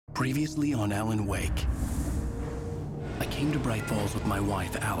Previously on Alan Wake. I came to Bright Falls with my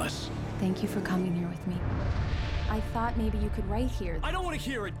wife, Alice. Thank you for coming here with me. I thought maybe you could write here. I don't want to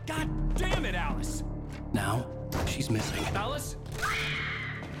hear it! God damn it, Alice! Now, she's missing. Alice?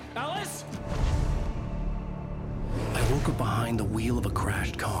 Alice? I woke up behind the wheel of a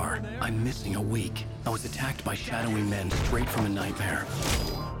crashed car. I'm missing a week. I was attacked by shadowy men straight from a nightmare.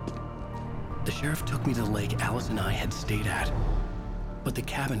 The sheriff took me to the lake Alice and I had stayed at, but the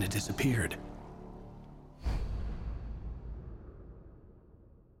cabin had disappeared.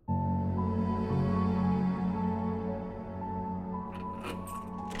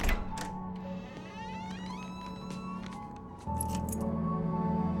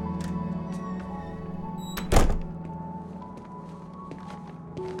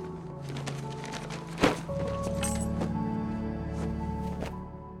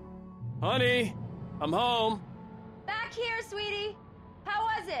 Honey, I'm home. Back here, sweetie. How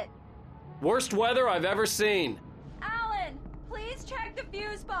was it? Worst weather I've ever seen. Alan, please check the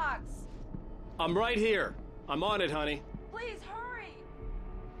fuse box. I'm right here. I'm on it, honey. Please hurry.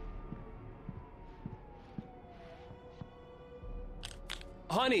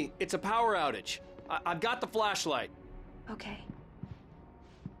 Honey, it's a power outage. I've got the flashlight. Okay.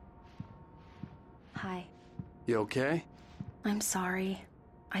 Hi. You okay? I'm sorry.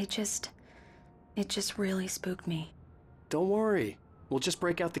 It just really spooked me. Don't worry. We'll just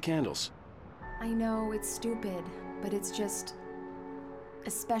break out the candles. I know it's stupid, but it's just...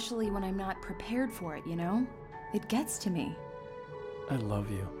 especially when I'm not prepared for it, you know? It gets to me. I love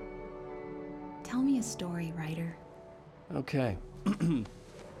you. Tell me a story, writer. Okay.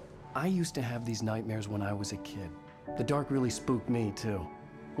 I used to have these nightmares when I was a kid. The dark really spooked me, too.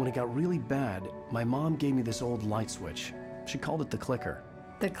 When it got really bad, my mom gave me this old light switch. She called it the clicker.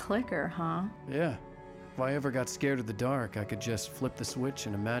 The clicker, huh? Yeah. If I ever got scared of the dark, I could just flip the switch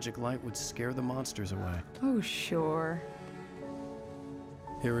and a magic light would scare the monsters away. Oh, sure.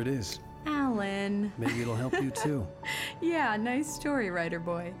 Here it is. Alan. Maybe it'll help you too. Yeah, nice story, writer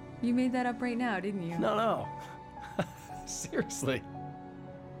boy. You made that up right now, didn't you? No. Seriously.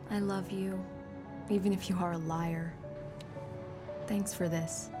 I love you, even if you are a liar. Thanks for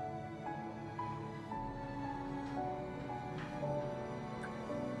this.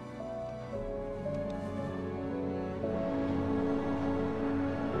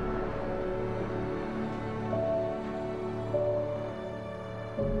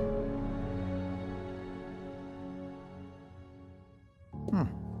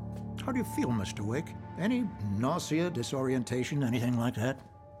 How do you feel, Mr. Wake? Any nausea, disorientation, anything like that?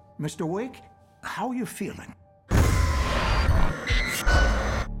 Mr. Wake, how are you feeling?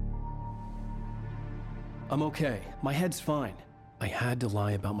 I'm okay. My head's fine. I had to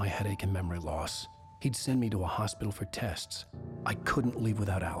lie about my headache and memory loss. He'd send me to a hospital for tests. I couldn't leave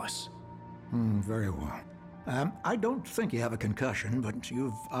without Alice. Very well. I don't think you have a concussion, but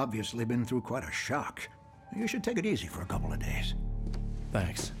you've obviously been through quite a shock. You should take it easy for a couple of days.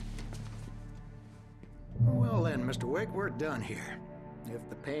 Thanks. Well then, Mr. Wake, we're done here. If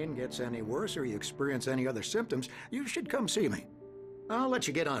the pain gets any worse or you experience any other symptoms, you should come see me. I'll let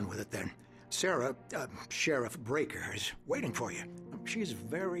you get on with it then. Sarah, Sheriff Breaker, is waiting for you. She's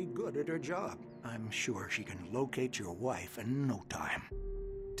very good at her job. I'm sure she can locate your wife in no time.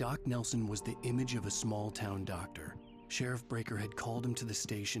 Doc Nelson was the image of a small-town doctor. Sheriff Breaker had called him to the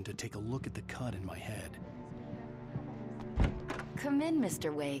station to take a look at the cut in my head. Come in,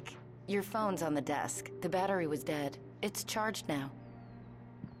 Mr. Wake. Your phone's on the desk. The battery was dead. It's charged now.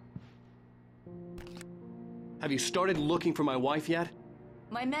 Have you started looking for my wife yet?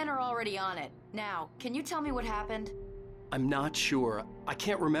 My men are already on it. Now, can you tell me what happened? I'm not sure. I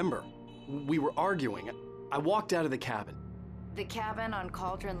can't remember. We were arguing. I walked out of the cabin. The cabin on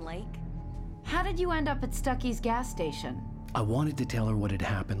Cauldron Lake? How did you end up at Stucky's gas station? I wanted to tell her what had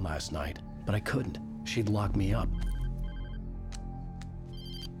happened last night, but I couldn't. She'd locked me up.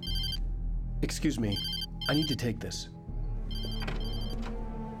 Excuse me, I need to take this.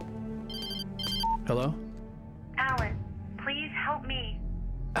 Hello? Alan, please help me.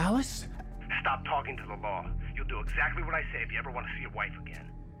 Alice? Stop talking to the law. You'll do exactly what I say if you ever want to see your wife again.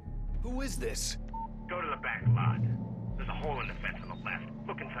 Who is this? Go to the back lot. There's a hole in the fence on the left.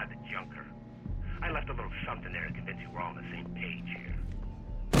 Look inside the junker. I left a little something there to convince you we're all on the same page here.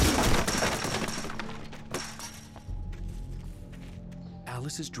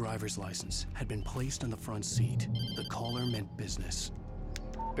 Alice's driver's license had been placed on the front seat. The caller meant business.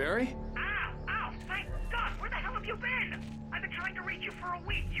 Barry? Ow! Ow! Thank God! Where the hell have you been? I've been trying to reach you for a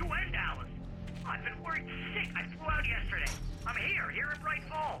week, you and Alice. I've been worried sick. I flew out yesterday. I'm here in Bright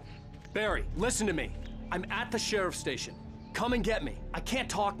Falls. Barry, listen to me. I'm at the sheriff's station. Come and get me. I can't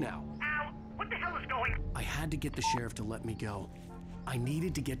talk now. Al, what the hell is going on? I had to get the sheriff to let me go. I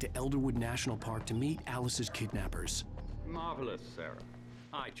needed to get to Elderwood National Park to meet Alice's kidnappers. Marvelous, Sarah.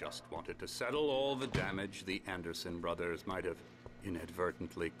 I just wanted to settle all the damage the Anderson brothers might have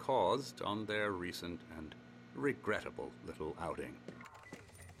inadvertently caused on their recent and regrettable little outing.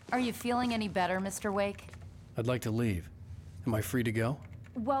 Are you feeling any better, Mr. Wake? I'd like to leave. Am I free to go?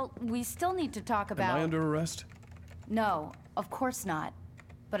 Well, we still need to talk about... Am I under arrest? No, of course not.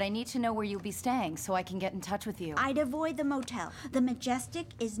 But I need to know where you'll be staying so I can get in touch with you. I'd avoid the motel. The Majestic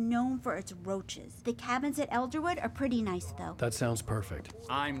is known for its roaches. The cabins at Elderwood are pretty nice, though. That sounds perfect.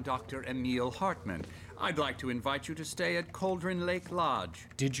 I'm Dr. Emil Hartman. I'd like to invite you to stay at Cauldron Lake Lodge.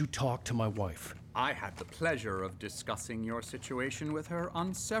 Did you talk to my wife? I had the pleasure of discussing your situation with her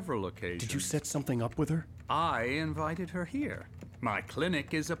on several occasions. Did you set something up with her? I invited her here. My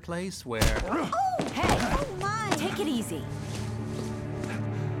clinic is a place where... Oh! Hey! Oh, my! Take it easy.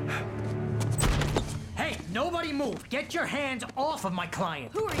 Hey, nobody move! Get your hands off of my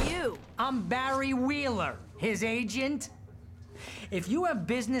client! Who are you? I'm Barry Wheeler, his agent. If you have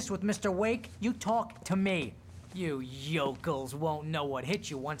business with Mr. Wake, you talk to me. You yokels won't know what hit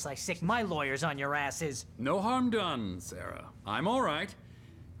you once I sick my lawyers on your asses. No harm done, Sarah. I'm all right.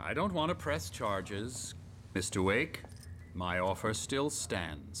 I don't want to press charges. Mr. Wake, my offer still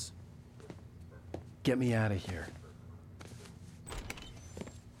stands. Get me out of here.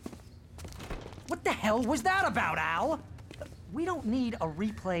 What the hell was that about, Al? We don't need a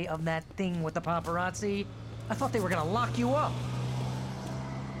replay of that thing with the paparazzi. I thought they were gonna lock you up.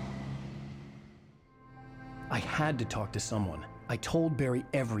 I had to talk to someone. I told Barry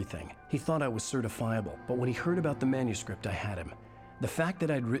everything. He thought I was certifiable, but when he heard about the manuscript, I had him. The fact that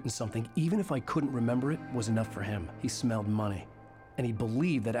I'd written something, even if I couldn't remember it, was enough for him. He smelled money. And he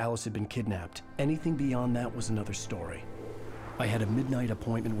believed that Alice had been kidnapped. Anything beyond that was another story. I had a midnight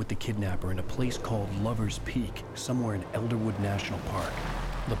appointment with the kidnapper in a place called Lover's Peak, somewhere in Elderwood National Park.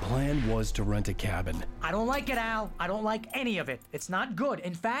 The plan was to rent a cabin. I don't like it, Al. I don't like any of it. It's not good.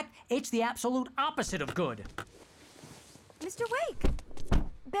 In fact, it's the absolute opposite of good. Mr. Wake!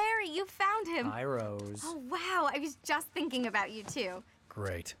 Barry, you found him. Hi, Rose. Oh, wow. I was just thinking about you, too.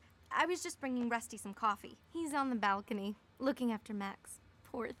 Great. I was just bringing Rusty some coffee. He's on the balcony, looking after Max.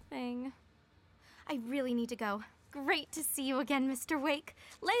 Poor thing. I really need to go. Great to see you again, Mr. Wake.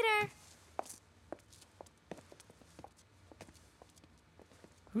 Later!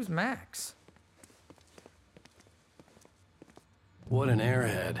 Who's Max? What an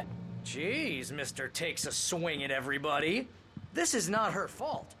airhead. Jeez, Mr. Takes a swing at everybody. This is not her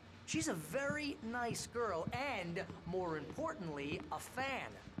fault. She's a very nice girl and, more importantly, a fan.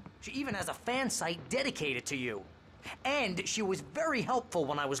 She even has a fan site dedicated to you. And she was very helpful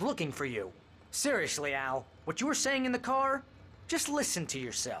when I was looking for you. Seriously, Al, what you were saying in the car, just listen to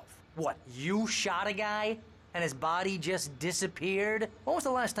yourself. What, you shot a guy and his body just disappeared? When was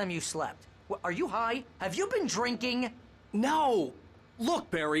the last time you slept? What, are you high? Have you been drinking? No! Look,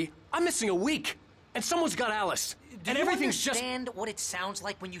 Barry, I'm missing a week, and someone's got Alice, and everything's just... Do you understand what it sounds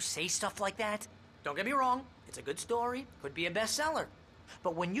like when you say stuff like that? Don't get me wrong, it's a good story, could be a bestseller.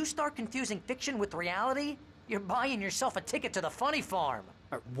 But when you start confusing fiction with reality, you're buying yourself a ticket to the funny farm.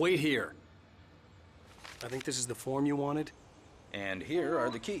 Wait here. I think this is the form you wanted. And here are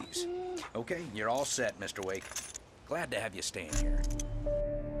the keys. Okay, you're all set, Mr. Wake. Glad to have you staying here.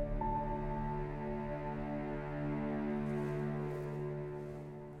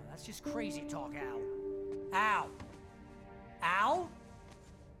 That's just crazy talk, Al. Al? Al?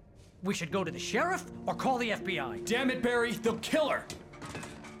 We should go to the sheriff or call the FBI. Damn it, Barry, they'll kill her!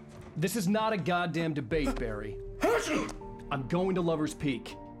 This is not a goddamn debate, Barry. I'm going to Lover's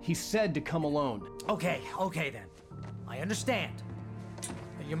Peak. He said to come alone. Okay then. I understand.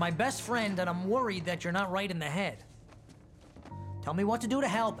 You're my best friend and I'm worried that you're not right in the head. Tell me what to do to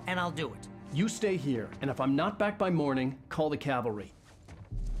help and I'll do it. You stay here, and if I'm not back by morning, call the cavalry.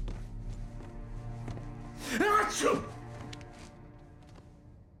 Achoo!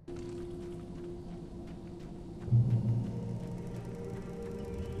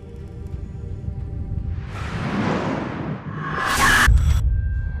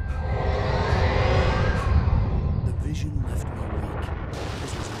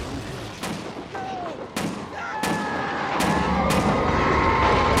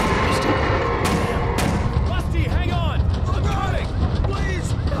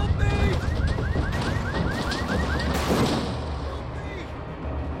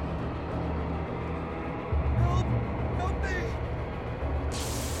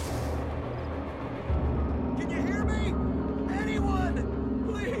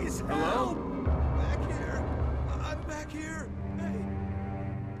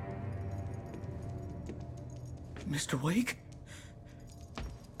 Mr. Wake?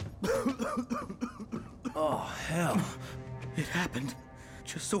 Oh, hell. It happened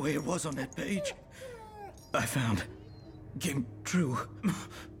just the way it was on that page. I found. Came true.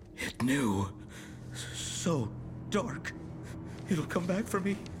 It knew. So dark. It'll come back for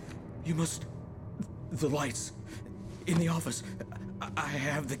me. You must... The lights. In the office. I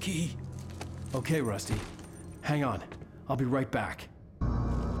have the key. Okay, Rusty. Hang on. I'll be right back.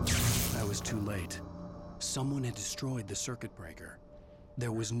 I was too late. Someone had destroyed the circuit breaker.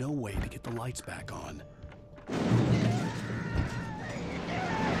 There was no way to get the lights back on.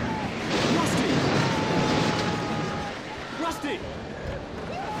 Rusty! Rusty!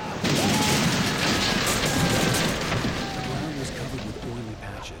 The ground was covered with oily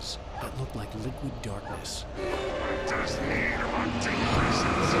patches that looked like liquid darkness.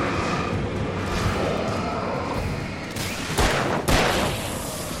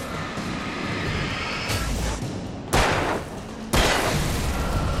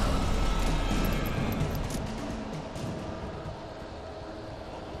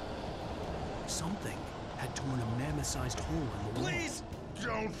 Something had torn a mammoth-sized hole in the wall. Please!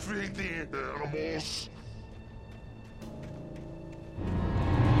 Don't feed the animals!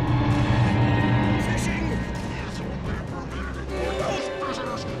 Fishing! Those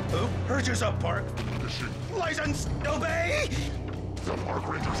visitors! Who? Urges up, Park. Fishing. License! Obey! The park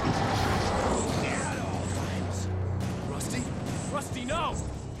rangers. At all times. Rusty? Rusty, no!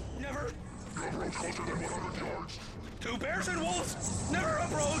 Never. You approach closer than 100 yards. 2 bears and wolves! Never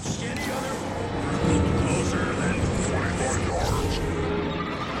approach any other. Closer than 25 yards.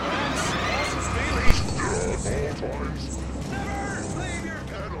 That's Bailey. At all times. Never leave your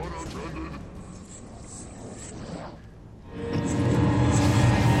And unattended. It's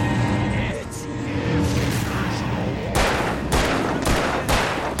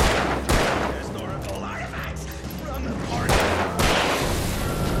historical artifacts from the park.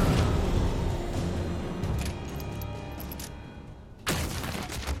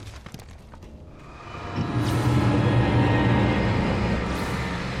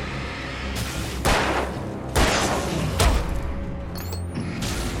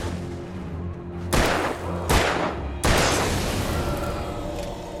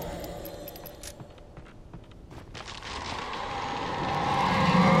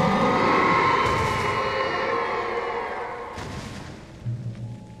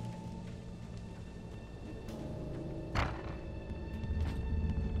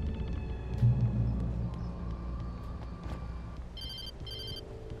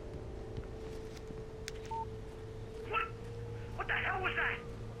 What the hell was that?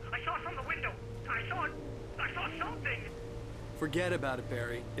 I saw from the window. I saw something. Forget about it,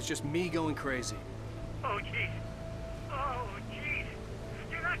 Barry. It's just me going crazy. Oh, jeez. Oh, jeez.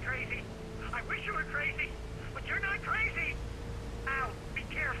 You're not crazy. I wish you were crazy, but you're not crazy. Ow, be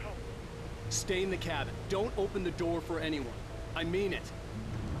careful. Stay in the cabin. Don't open the door for anyone. I mean it.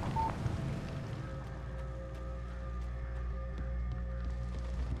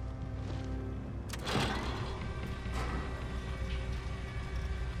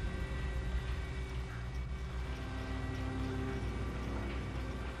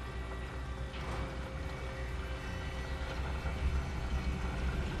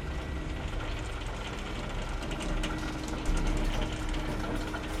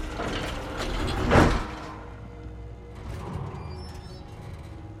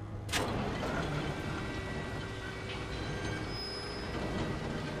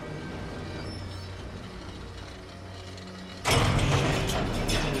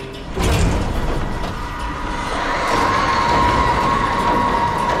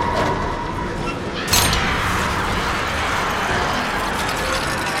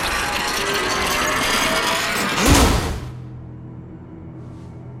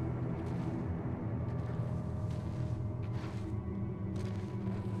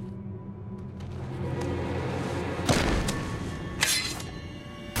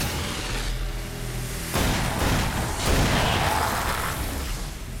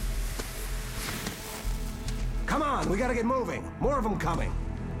 Come on, we gotta get moving. More of them coming.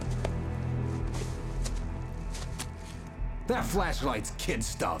 That flashlight's kid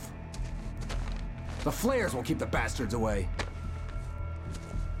stuff. The flares will keep the bastards away.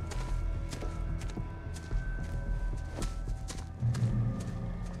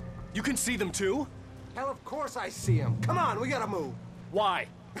 You can see them too? Hell, of course I see them. Come on, we gotta move. Why?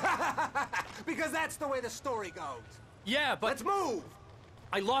 Because that's the way the story goes. Yeah, but... Let's move!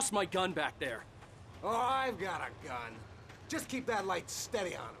 I lost my gun back there. Oh, I've got a gun. Just keep that light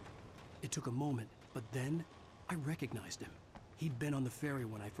steady on him. It took a moment, but then I recognized him. He'd been on the ferry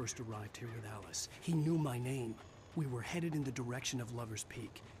when I first arrived here with Alice. He knew my name. We were headed in the direction of Lover's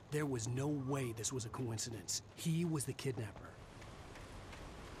Peak. There was no way this was a coincidence. He was the kidnapper.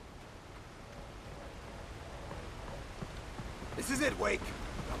 This is it, Wake.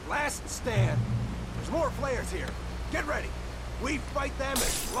 The last stand. There's more flares here. Get ready. We fight them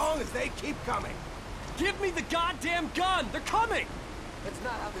as long as they keep coming. Give me the goddamn gun! They're coming! That's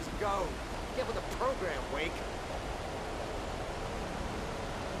not how this goes. Get with the program, Wake.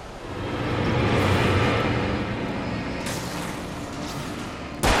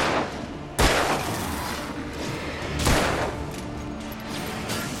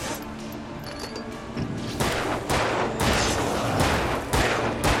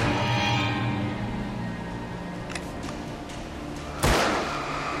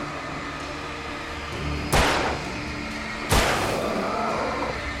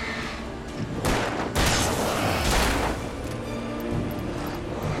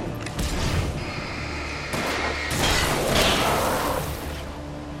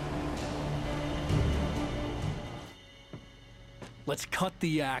 Let's cut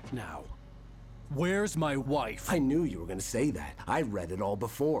the act now. Where's my wife? I knew you were gonna say that. I read it all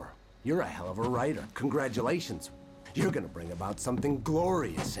before. You're a hell of a writer. Congratulations. You're gonna bring about something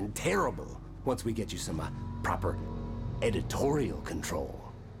glorious and terrible once we get you some proper editorial control.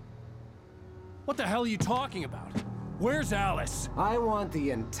 What the hell are you talking about? Where's Alice? I want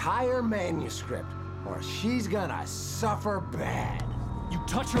the entire manuscript, or she's gonna suffer bad. You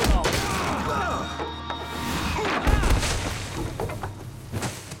touch her now.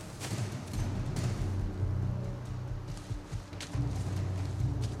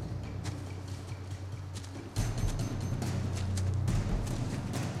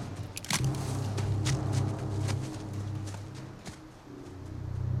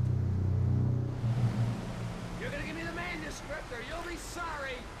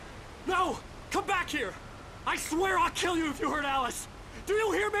 No! Come back here! I swear I'll kill you if you hurt Alice! Do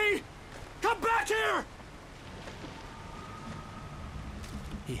you hear me? Come back here!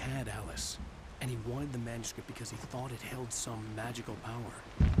 He had Alice, and he wanted the manuscript because he thought it held some magical power.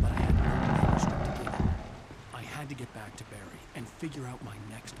 But I had no manuscript to give him. I had to get back to Barry and figure out my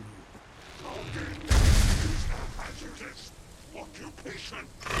next move. Occupation.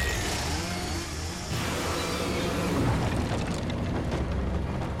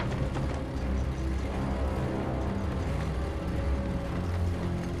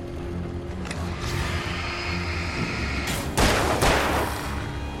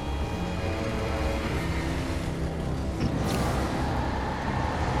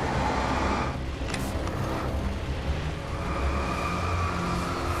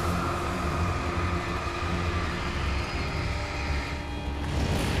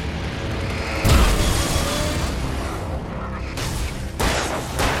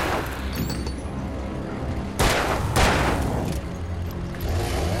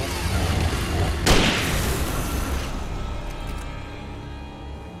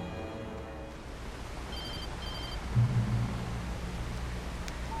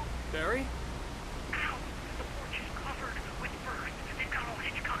 Barry? Ow! The porch is covered with birds. They've got all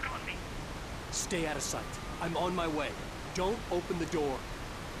Hitchcock on me. Stay out of sight. I'm on my way. Don't open the door.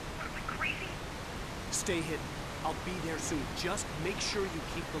 What am I, crazy? Stay hidden. I'll be there soon. Just make sure you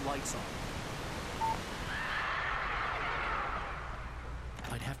keep the lights on.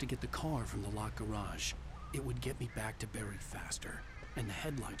 I'd have to get the car from the locked garage. It would get me back to Barry faster. And the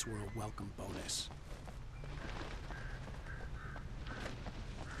headlights were a welcome bonus.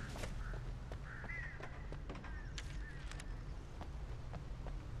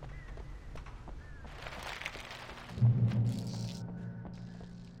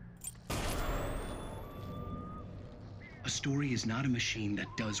 A story is not a machine that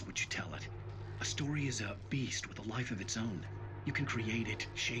does what you tell it. A story is a beast with a life of its own. You can create it,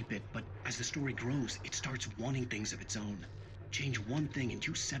 shape it, but as the story grows, it starts wanting things of its own. Change one thing and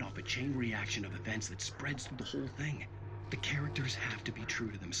you set off a chain reaction of events that spreads through the whole thing. The characters have to be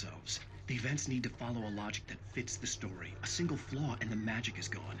true to themselves. The events need to follow a logic that fits the story. A single flaw and the magic is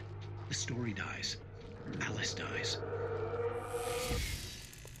gone. The story dies. Alice dies.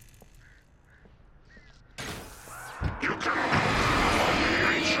 You cannot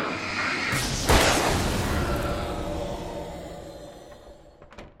nature and its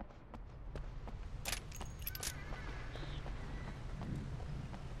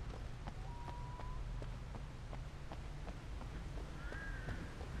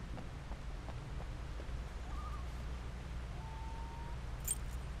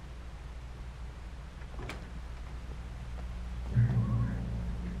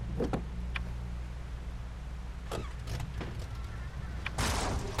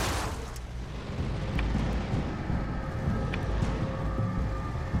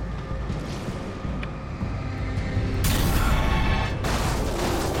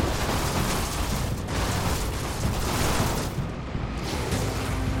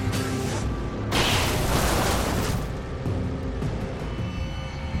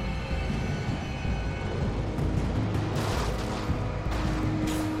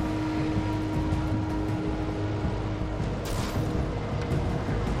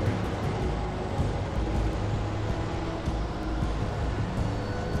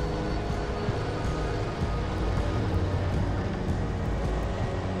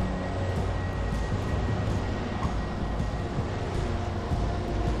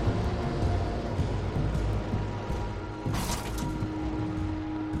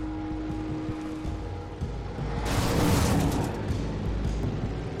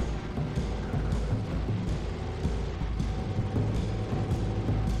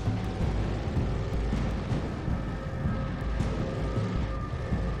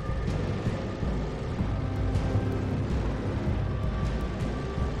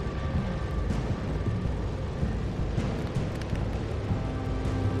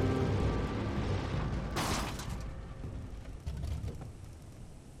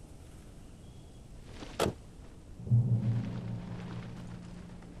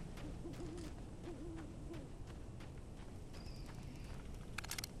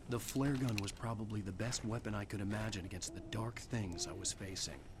The flare gun was probably the best weapon I could imagine against the dark things I was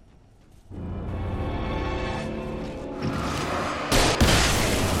facing.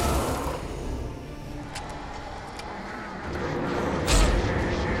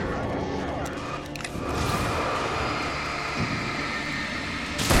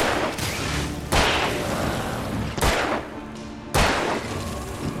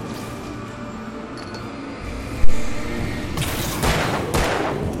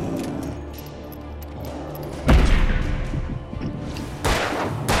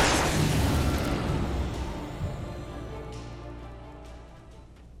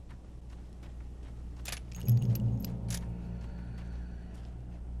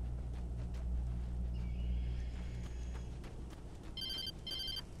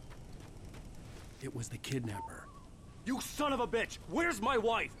 It was the kidnapper. You son of a bitch! Where's my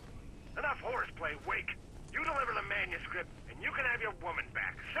wife? Enough horseplay, Wake. You deliver the manuscript, and you can have your woman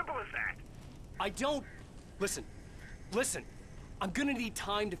back. Simple as that. I don't... Listen. I'm gonna need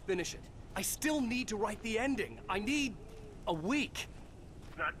time to finish it. I still need to write the ending. I need a week.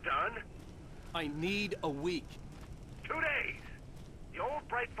 It's not done? I need a week. 2 days. The old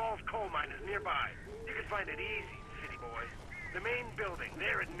Bright Falls coal mine is nearby. You can find it easy, city boy. The main building,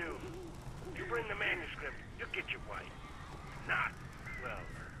 there at noon. If you bring the manuscript, you'll get your wife. Not, well,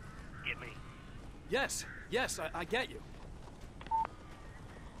 get me? Yes, I get you.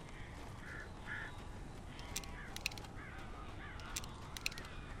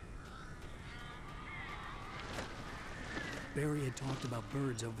 Barry had talked about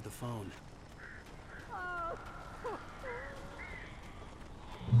birds over the phone.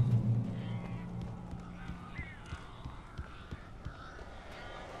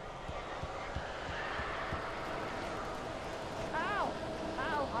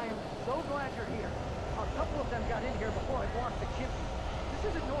 Al, I am so glad you're here. A couple of them got in here before I blocked the chimney.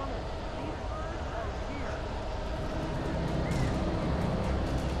 This isn't normal. These birds are weird.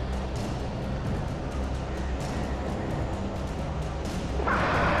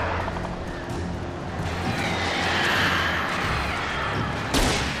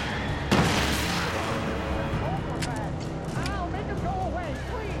 Al, make them go away,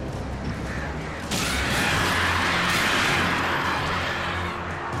 please!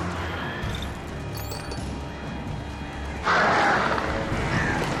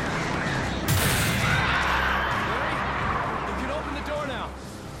 You can open the door now.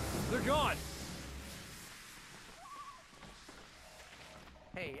 They're gone.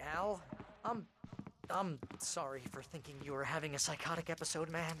 Hey, Al. I'm sorry for thinking you were having a psychotic episode,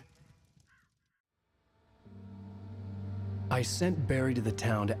 man. I sent Barry to the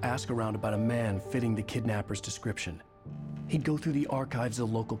town to ask around about a man fitting the kidnapper's description. He'd go through the archives of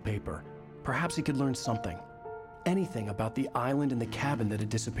the local paper. Perhaps he could learn something. Anything about the island and the cabin that had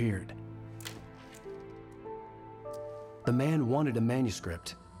disappeared. The man wanted a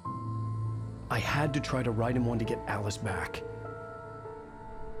manuscript. I had to try to write him one to get Alice back.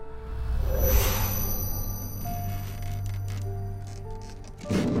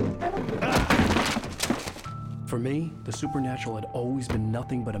 For me, the supernatural had always been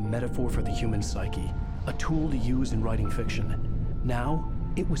nothing but a metaphor for the human psyche, a tool to use in writing fiction. Now,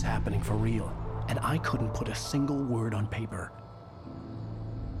 it was happening for real, and I couldn't put a single word on paper.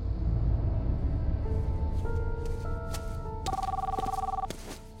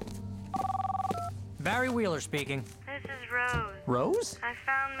 Barry Wheeler speaking. This is Rose. Rose? I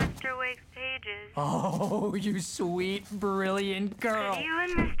found Mr. Wake's pages. Oh, you sweet, brilliant girl. Could you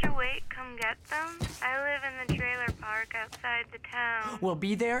and Mr. Wake come get them? I live in the trailer park outside the town. We'll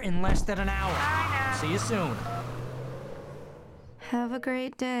be there in less than an hour. Bye now. See you soon. Have a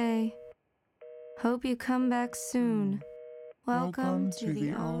great day. Hope you come back soon. Welcome to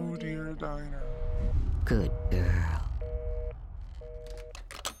the Oh Dear Diner. Good girl.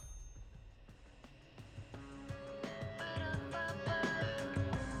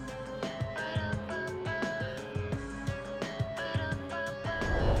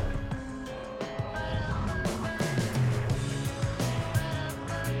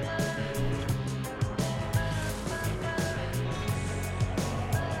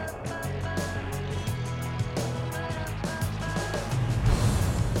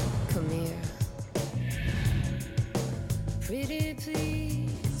 Come here. Pretty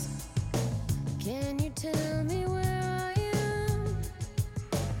please, can you tell me where I am?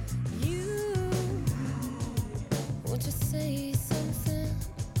 You, won't you say so?